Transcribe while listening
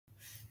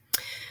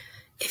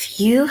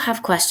you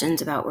have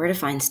questions about where to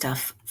find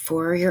stuff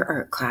for your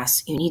art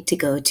class, you need to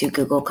go to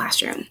Google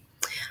Classroom.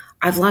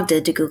 I've logged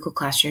into Google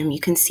Classroom.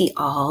 You can see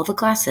all the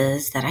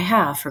classes that I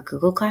have for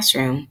Google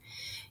Classroom.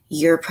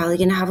 You're probably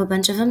going to have a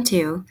bunch of them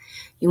too.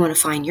 You want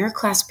to find your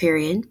class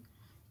period.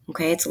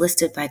 Okay, it's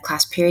listed by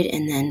class period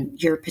and then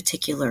your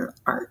particular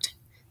art.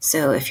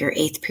 So if you're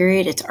 8th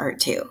period, it's art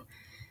 2.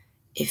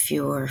 If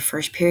you're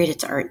 1st period,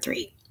 it's art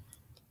 3.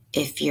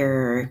 If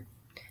you're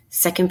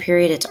 2nd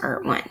period, it's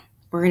art 1.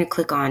 We're going to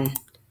click on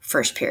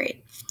 1st period.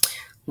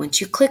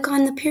 Once you click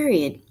on the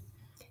period,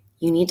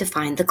 you need to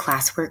find the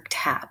classwork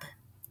tab.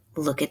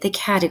 Look at the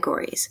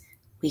categories: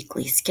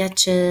 weekly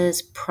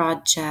sketches,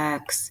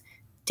 projects,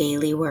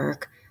 daily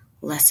work,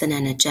 lesson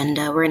and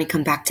agenda. We're going to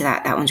come back to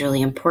that. That one's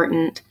really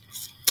important.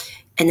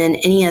 And then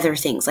any other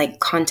things like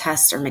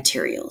contests or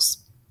materials.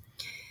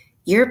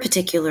 Your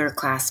particular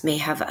class may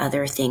have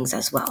other things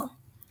as well.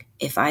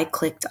 If I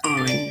clicked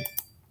on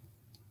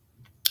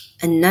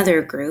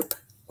another group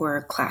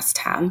or class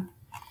tab,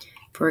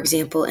 for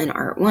example, in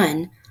Art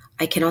 1,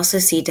 I can also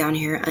see down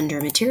here under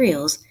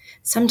materials,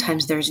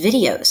 sometimes there's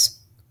videos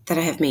that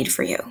I have made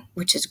for you,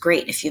 which is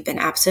great if you've been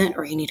absent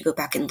or you need to go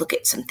back and look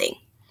at something.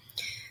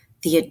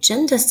 The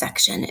agenda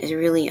section is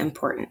really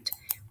important.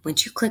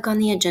 Once you click on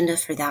the agenda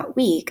for that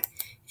week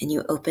and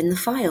you open the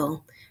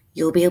file,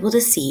 you'll be able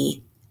to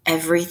see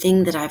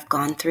everything that I've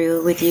gone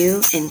through with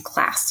you in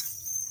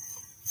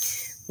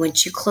class.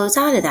 Once you close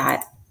out of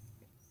that,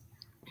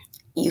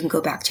 you can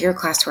go back to your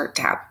classwork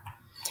tab.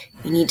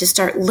 You need to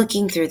start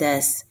looking through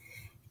this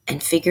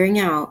and figuring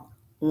out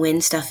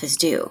when stuff is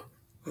due.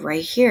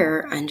 Right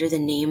here, under the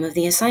name of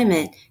the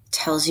assignment,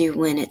 tells you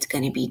when it's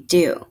going to be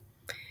due.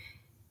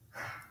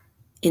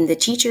 In the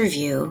teacher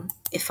view,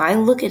 if I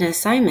look at an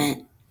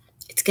assignment,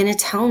 it's going to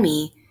tell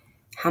me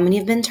how many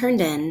have been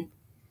turned in,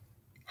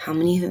 how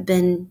many have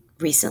been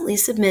recently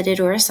submitted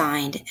or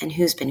assigned, and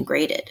who's been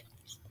graded.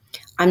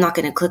 I'm not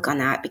going to click on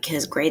that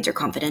because grades are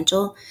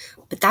confidential,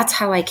 but that's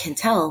how I can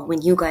tell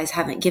when you guys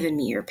haven't given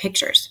me your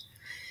pictures.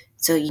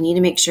 So you need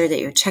to make sure that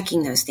you're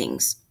checking those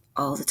things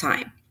all the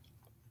time.